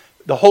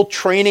 The whole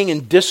training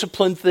and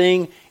discipline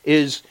thing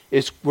is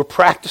we're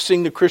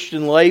practicing the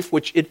Christian life,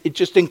 which it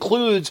just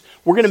includes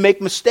we're going to make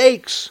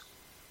mistakes.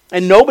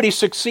 And nobody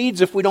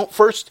succeeds if we don't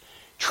first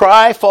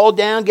try, fall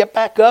down, get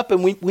back up.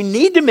 And we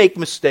need to make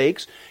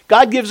mistakes.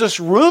 God gives us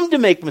room to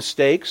make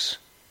mistakes.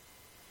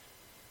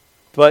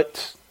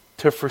 But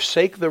to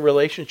forsake the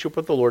relationship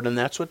with the Lord, and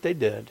that's what they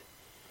did.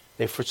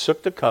 They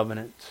forsook the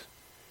covenant.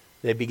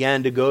 They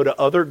began to go to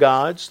other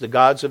gods, the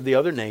gods of the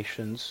other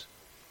nations,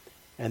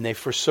 and they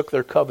forsook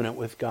their covenant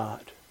with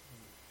God.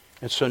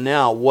 And so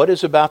now, what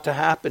is about to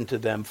happen to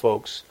them,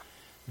 folks?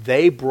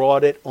 They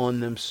brought it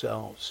on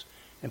themselves.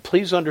 And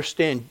please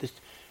understand,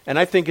 and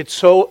I think it's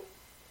so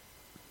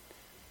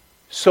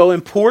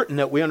important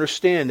that we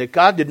understand that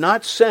God did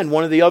not send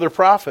one of the other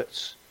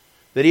prophets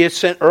that he had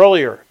sent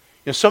earlier.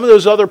 Some of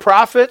those other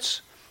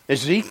prophets,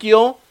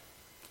 Ezekiel,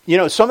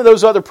 some of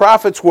those other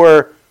prophets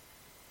were,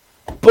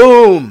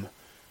 boom,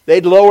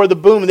 they'd lower the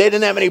boom. They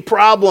didn't have any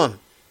problem.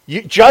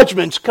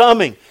 Judgment's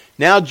coming.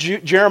 Now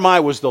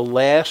Jeremiah was the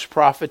last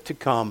prophet to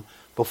come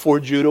before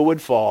Judah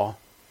would fall,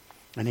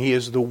 and he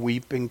is the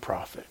weeping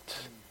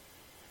prophet.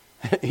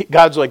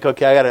 God's like,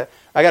 okay,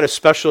 I got a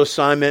special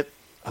assignment.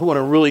 I want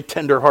a really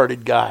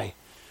tender-hearted guy.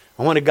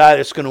 I want a guy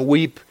that's going to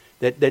weep,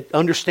 that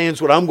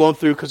understands what I'm going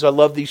through because I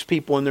love these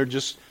people and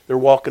they're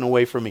walking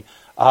away from me.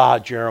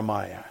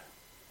 Jeremiah.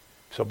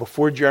 So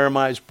before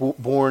Jeremiah is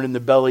born in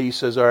the belly, he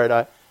says, all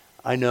right,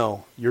 I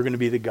know you're going to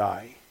be the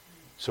guy.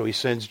 So he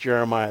sends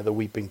Jeremiah, the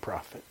weeping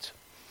prophet.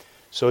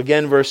 So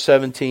again, verse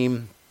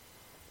 17,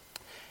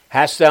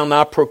 hast thou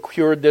not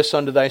procured this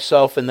unto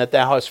thyself, and that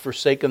thou hast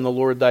forsaken the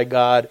Lord thy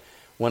God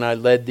when I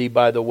led thee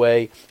by the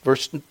way?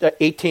 Verse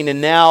 18,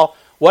 and now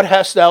what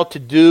hast thou to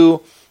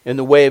do in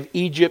the way of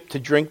Egypt to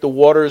drink the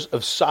waters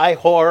of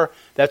Sihor?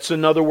 That's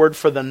another word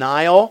for the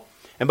Nile.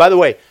 And by the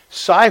way,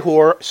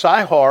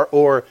 Sihor,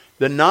 or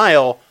the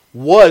Nile,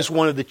 was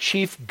one of the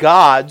chief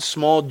gods,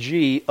 small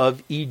g,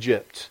 of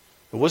Egypt.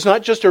 It was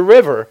not just a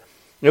river.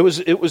 It was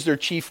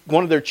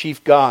one of their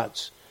chief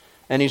gods.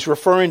 And he's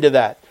referring to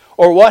that.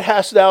 Or what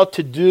hast thou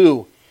to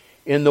do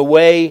in the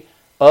way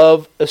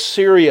of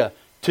Assyria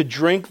to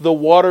drink the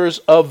waters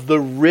of the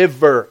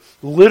river?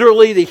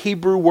 Literally, the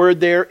Hebrew word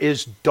there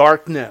is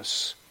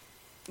darkness.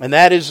 And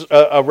that is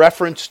a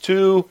reference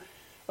to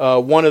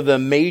one of the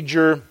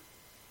major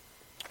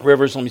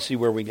rivers. Let me see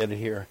where we get it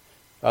here.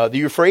 The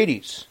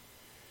Euphrates.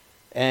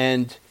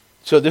 And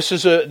so this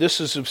is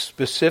a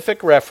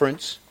specific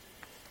reference.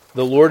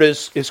 The Lord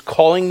is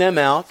calling them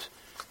out.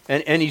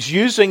 And he's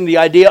using the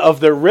idea of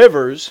the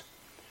rivers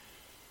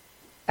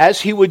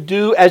as he would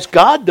do, as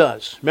God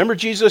does. Remember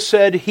Jesus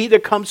said, he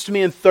that comes to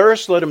me and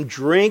thirsts, let him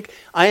drink.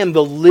 I am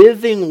the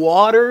living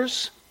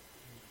waters.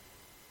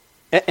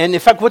 And in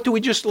fact, what did we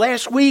just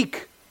last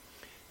week?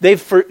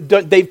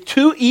 They've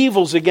two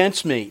evils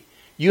against me.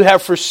 You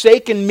have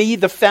forsaken me,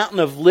 the fountain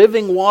of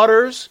living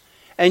waters,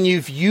 and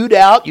you've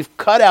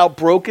cut out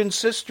broken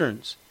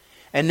cisterns.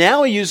 And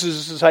now he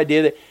uses this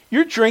idea that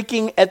you're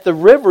drinking at the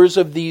rivers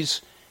of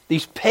these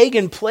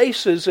pagan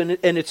places, and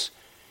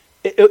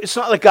it's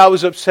not like God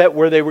was upset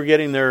where they were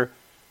getting their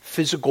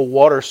physical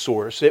water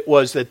source. It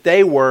was that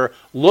they were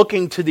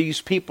looking to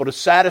these people to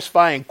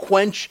satisfy and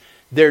quench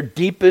their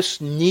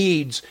deepest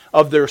needs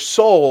of their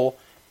soul,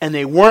 and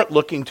they weren't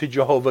looking to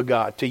Jehovah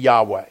God, to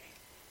Yahweh.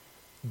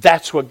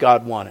 That's what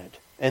God wanted.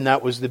 And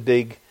that was the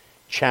big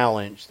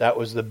challenge. That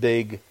was the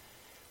big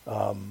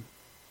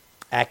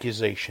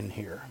accusation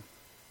here.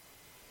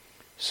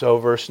 So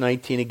verse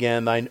 19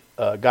 again,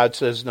 God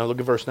says, now look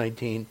at verse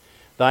 19.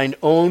 Thine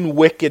own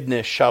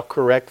wickedness shall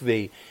correct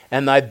thee,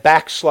 and thy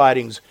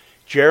backslidings.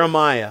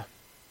 Jeremiah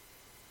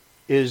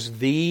is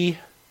the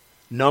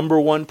number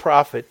one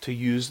prophet to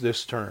use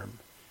this term.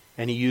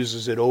 And he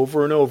uses it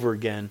over and over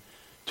again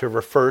to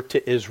refer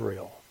to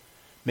Israel.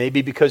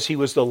 Maybe because he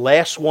was the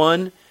last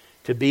one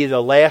to be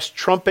the last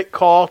trumpet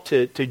call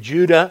to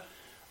Judah.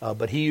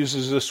 But he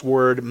uses this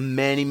word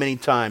many, many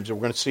times. And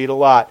we're going to see it a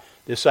lot.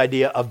 This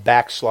idea of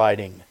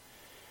backsliding.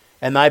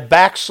 And thy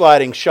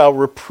backsliding shall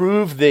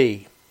reprove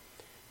thee.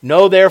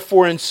 Know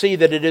therefore and see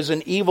that it is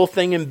an evil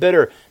thing and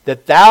bitter,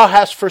 that thou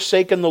hast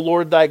forsaken the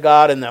Lord thy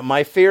God, and that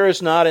my fear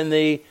is not in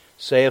thee,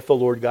 saith the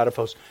Lord God of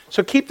hosts.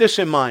 So keep this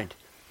in mind.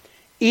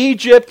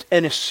 Egypt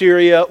and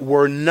Assyria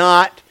were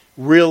not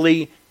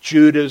really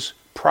Judah's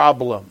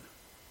problem.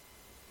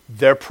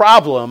 Their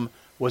problem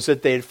was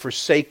that they had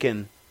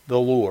forsaken the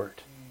Lord.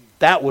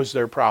 That was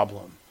their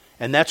problem.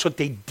 And that's what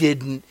they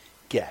didn't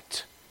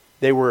get.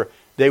 They were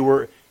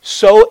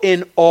so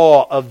in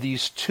awe of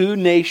these two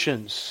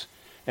nations.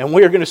 And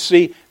we're going to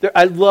see,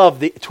 I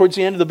love, towards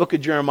the end of the book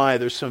of Jeremiah,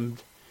 there's some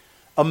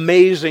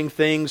amazing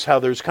things, how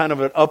there's kind of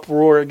an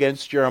uproar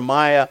against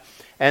Jeremiah.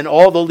 And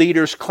all the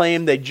leaders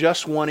claim they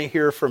just want to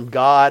hear from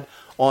God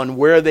on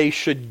where they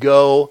should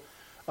go.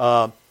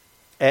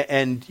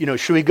 And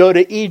should we go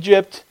to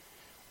Egypt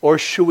or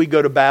should we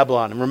go to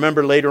Babylon? And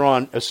remember, later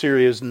on,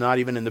 Assyria is not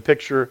even in the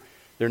picture.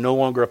 They're no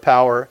longer a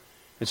power.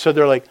 And so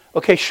they're like,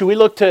 okay, should we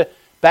look to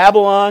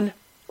Babylon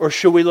or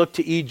should we look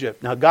to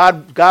Egypt? Now,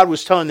 God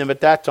was telling them at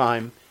that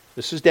time,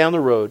 this is down the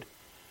road,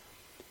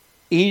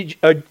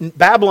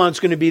 Babylon's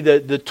going to be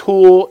the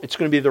tool, it's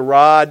going to be the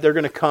rod. They're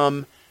going to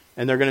come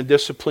and they're going to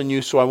discipline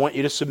you, so I want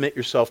you to submit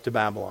yourself to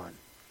Babylon.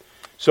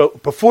 So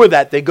before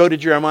that, they go to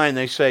Jeremiah and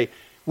they say,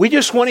 we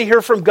just want to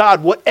hear from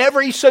God.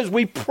 Whatever he says,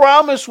 we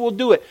promise we'll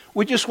do it.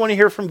 We just want to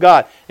hear from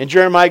God. And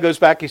Jeremiah goes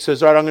back, he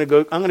says, all right, I'm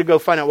going to go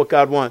find out what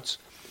God wants.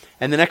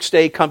 And the next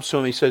day he comes to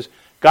him, he says,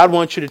 God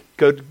wants you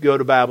to go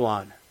to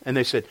Babylon. And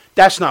they said,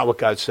 that's not what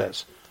God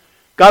says.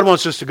 God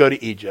wants us to go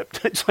to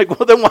Egypt. It's like,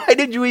 well, then why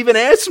did you even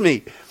ask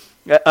me?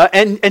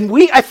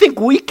 I think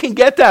we can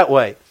get that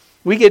way.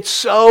 We get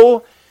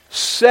so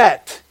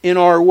set in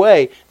our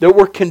way that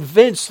we're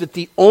convinced that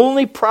the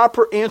only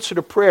proper answer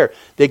to prayer,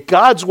 that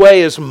God's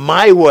way is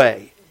my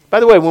way. By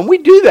the way, when we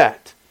do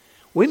that,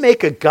 we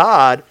make a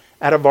God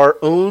out of our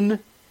own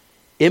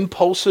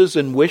impulses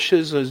and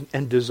wishes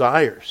and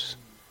desires.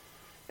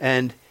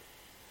 And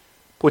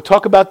we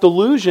talk about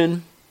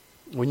delusion.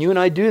 When you and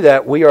I do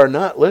that, we are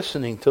not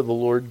listening to the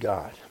Lord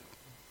God.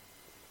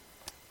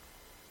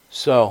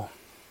 So,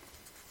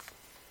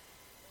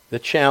 the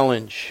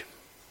challenge.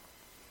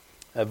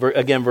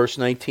 Again, verse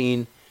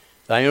 19,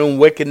 thy own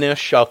wickedness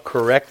shall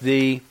correct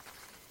thee,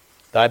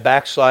 thy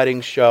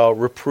backsliding shall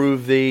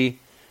reprove thee.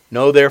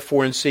 Know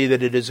therefore and see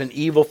that it is an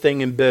evil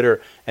thing and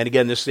bitter. And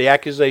again, this is the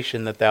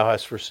accusation that thou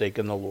hast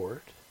forsaken the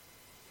Lord.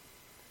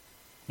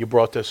 You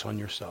brought this on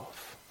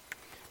yourself.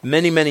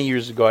 Many, many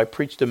years ago, I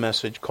preached a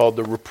message called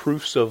The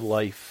Reproofs of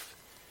Life.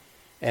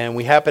 And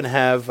we happen to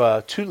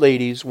have two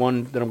ladies,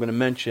 one that I'm going to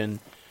mention,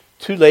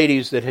 two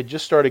ladies that had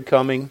just started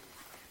coming.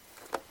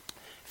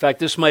 In fact,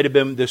 this might have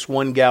been this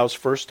one gal's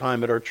first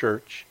time at our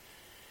church.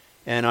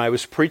 And I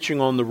was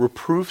preaching on the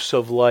reproofs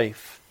of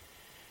life.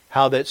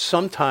 How that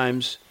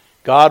sometimes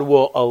God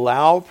will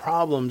allow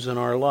problems in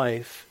our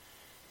life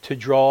to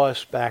draw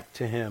us back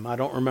to Him. I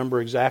don't remember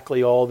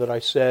exactly all that I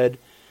said,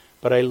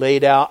 but I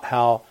laid out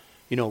how,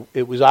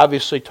 it was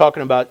obviously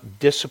talking about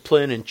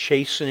discipline and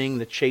chastening,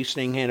 the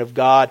chastening hand of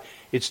God.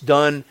 It's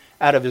done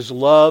out of His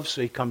love,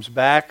 so He comes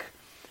back.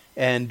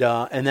 And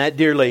that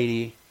dear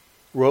lady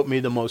wrote me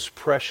the most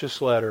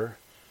precious letter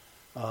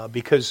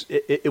because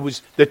it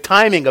was the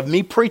timing of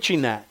me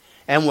preaching that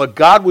and what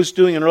God was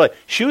doing in her life.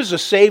 She was a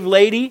saved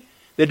lady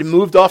that had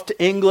moved off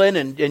to England,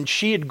 and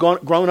she had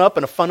grown up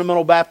in a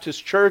fundamental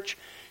Baptist church.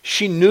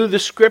 She knew the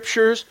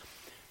Scriptures,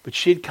 but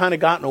she had kind of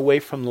gotten away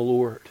from the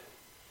Lord.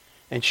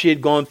 And she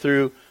had gone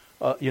through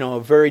a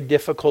very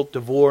difficult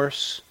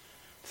divorce,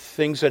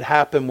 things that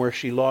happened where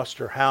she lost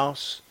her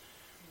house.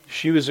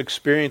 She was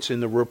experiencing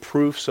the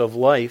reproofs of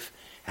life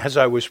as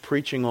I was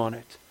preaching on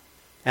it.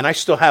 And I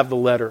still have the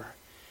letter.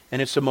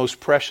 And it's the most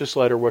precious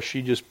letter where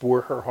she just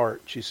bore her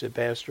heart. She said,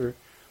 Pastor,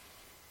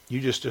 you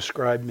just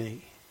described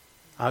me.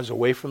 I was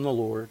away from the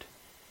Lord.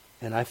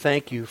 And I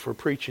thank you for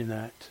preaching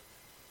that.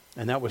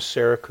 And that was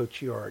Sarah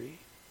Cocciardi.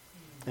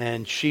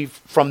 And she,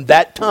 from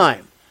that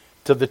time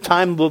to the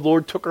time the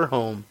Lord took her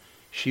home,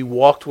 she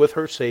walked with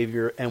her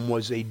Savior and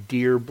was a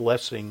dear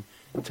blessing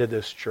to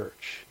this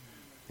church.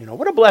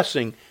 What a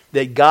blessing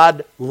that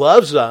God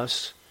loves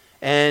us.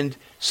 And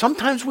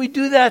sometimes we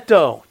do that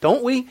though,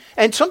 don't we?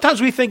 And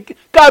sometimes we think,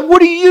 God,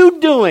 what are you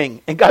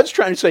doing? And God's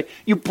trying to say,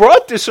 you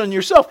brought this on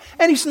yourself.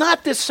 And He's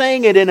not just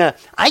saying it in a,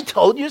 I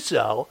told you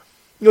so.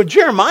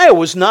 Jeremiah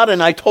was not an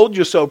I told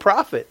you so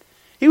prophet.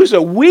 He was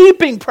a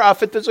weeping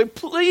prophet that said,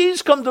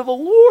 please come to the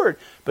Lord.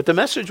 But the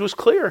message was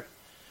clear.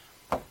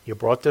 You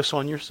brought this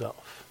on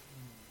yourself.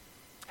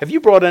 Have you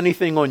brought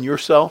anything on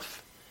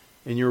yourself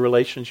in your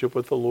relationship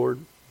with the Lord?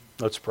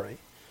 Let's pray.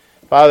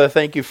 Father,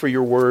 thank you for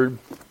your word.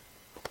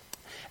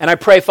 And I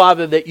pray,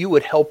 Father, that you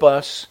would help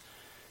us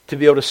to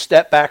be able to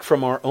step back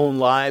from our own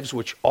lives,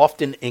 which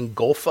often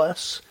engulf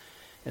us.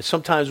 And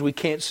sometimes we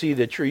can't see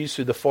the trees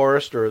through the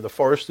forest or the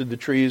forest through the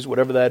trees,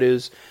 whatever that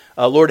is.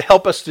 Lord,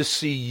 help us to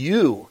see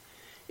you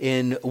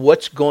in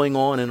what's going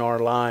on in our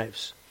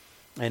lives.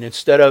 And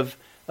instead of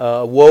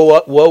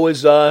woe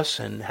is us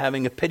and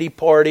having a pity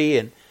party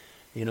and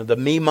the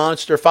me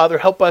monster, Father,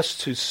 help us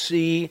to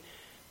see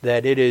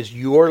that it is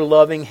your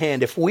loving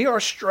hand. If we are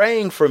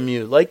straying from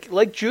you,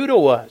 like Judah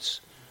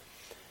was,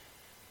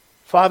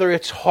 Father,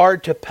 it's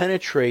hard to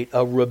penetrate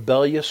a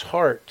rebellious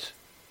heart.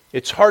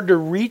 It's hard to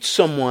reach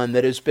someone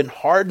that has been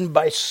hardened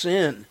by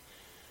sin.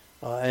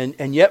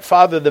 And yet,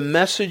 Father, the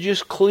message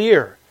is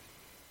clear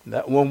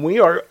that when we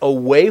are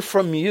away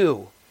from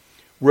you,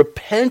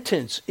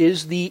 repentance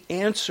is the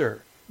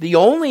answer. the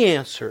only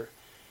answer.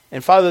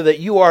 And Father, that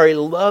you are a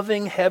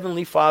loving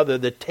Heavenly Father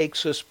that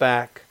takes us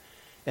back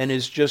and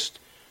is just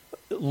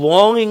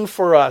longing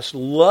for us,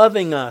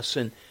 loving us.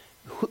 And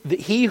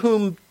he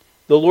whom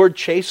the Lord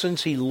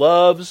chastens, he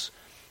loves.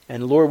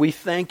 And Lord, we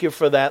thank you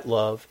for that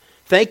love.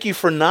 Thank you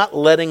for not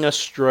letting us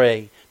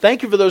stray.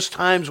 Thank you for those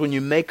times when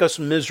you make us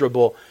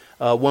miserable,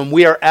 when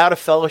we are out of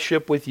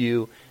fellowship with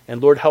you.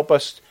 And Lord, help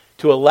us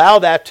to allow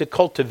that to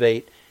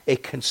cultivate a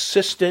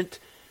consistent,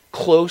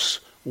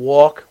 close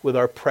walk with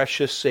our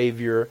precious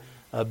Savior,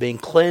 being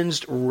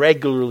cleansed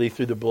regularly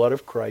through the blood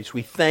of Christ.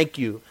 We thank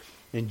you.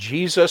 In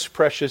Jesus'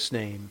 precious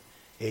name,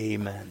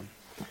 amen.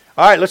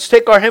 All right, let's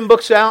take our hymn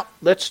books out.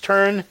 Let's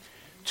turn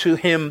to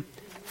hymn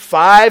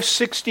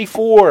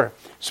 564.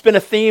 It's been a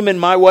theme in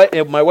my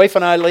wife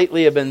and I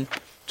lately have been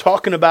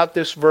talking about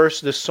this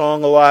verse, this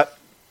song a lot.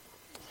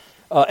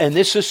 And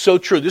this is so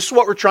true. This is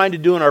what we're trying to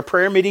do in our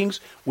prayer meetings.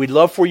 We'd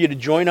love for you to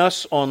join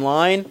us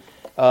online.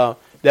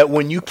 That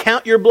when you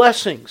count your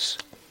blessings,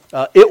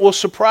 it will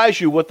surprise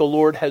you what the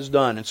Lord has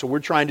done. And so we're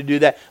trying to do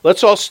that.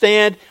 Let's all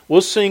stand.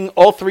 We'll sing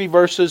all three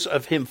verses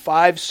of hymn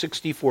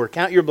 564.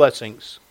 Count your blessings.